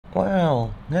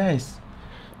Wow, nice.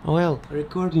 Well,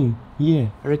 recording. Yeah,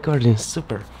 recording.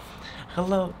 Super.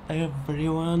 Hello,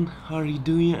 everyone. How are you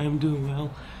doing? I'm doing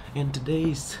well. And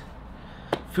today's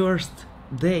first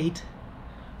date,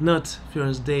 not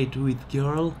first date with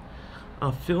girl,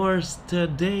 a first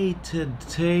date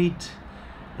that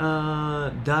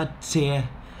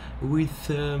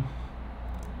with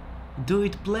do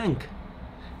it plank.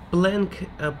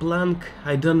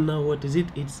 I don't know what is it.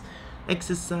 It's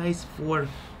exercise for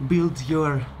build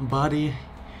your body,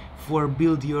 for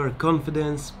build your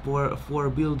confidence, for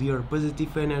build your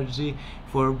positive energy,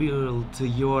 for build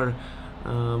your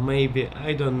maybe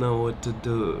I don't know what to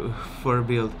do for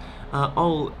build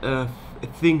all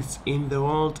things in the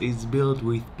world is built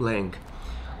with plank.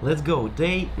 Let's go.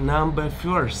 Day number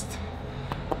first.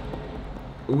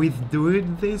 With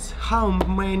doing this, how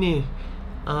many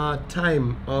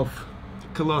time of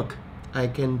clock I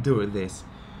can do this?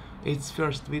 It's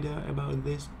first video about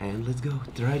this, and let's go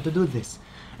try to do this.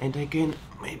 And I can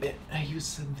maybe I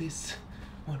use this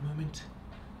 1 moment,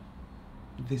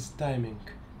 this timing.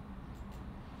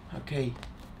 Okay,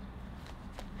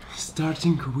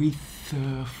 starting with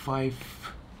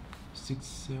 5 6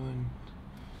 7,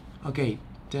 okay,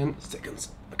 10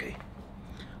 seconds. Okay,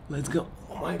 let's go.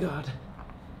 Oh my god,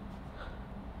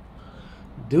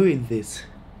 doing this,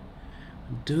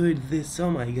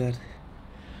 oh my god,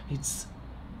 it's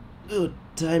good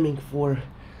timing for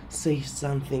say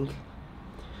something,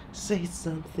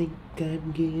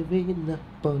 I'm giving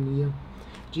up on you.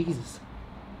 Jesus,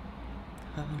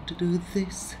 how to do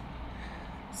this?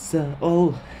 So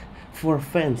all for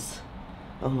fans.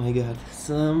 Oh my god,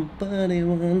 somebody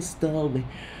once told me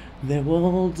the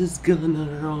world is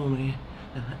gonna roll me,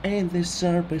 and the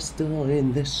sharpest tool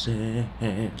in the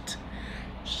shaft.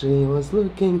 She was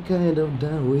looking kind of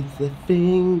down with the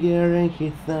finger and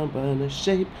his thumb on the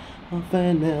shape of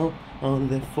an L on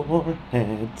the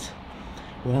forehead.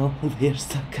 Well, they're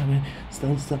stuck coming,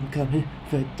 stop coming,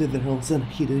 fed to the rolls and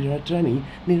hit it right running.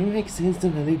 Near makes sense to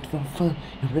need for fun.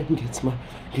 Your brain gets smart,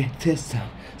 get this out.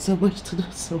 So much to do,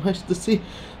 so much to see.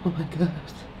 Oh my god,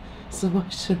 so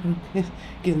much to get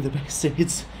in the back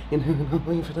seats. And who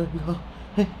knows if I don't go.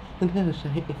 Hey, and never say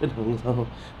if I don't go.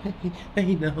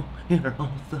 Hey, now you're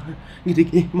all star. Get the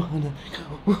game on and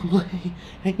go play.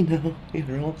 Hey, now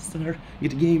you're all star.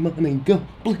 Get the game on and go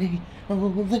play. All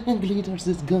the glitters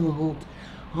is gold.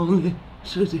 Only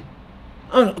shoot it.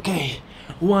 Okay,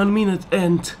 1 minute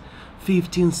and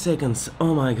 15 seconds.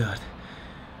 Oh my god.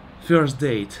 First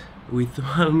date with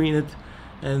 1 minute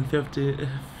and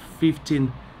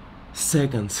 15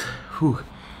 seconds. Whew.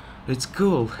 It's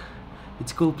cool.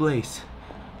 It's cool place.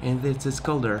 And it's a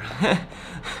colder.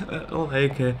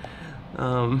 Like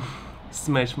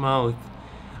Smash Mouth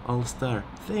All Star.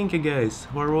 Thank you guys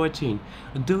for watching.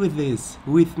 Do this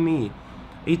with me.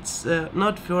 It's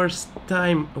not first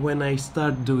time when I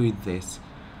start doing this.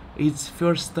 It's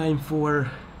first time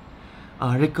for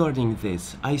recording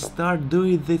this. I start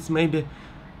doing this maybe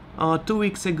 2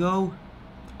 weeks ago.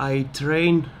 I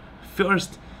train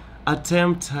first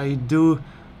attempt I do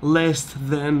less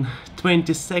than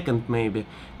 20 seconds maybe,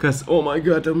 cause oh my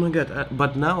god,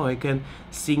 but now I can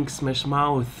sing Smash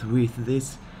Mouth with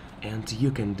this, and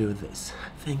you can do this.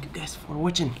 Thank you guys for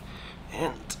watching,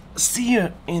 and see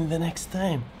you in the next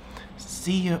time.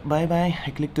 See you, bye bye. I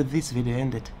clicked to this video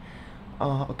ended.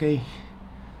 Okay,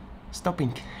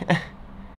 stopping.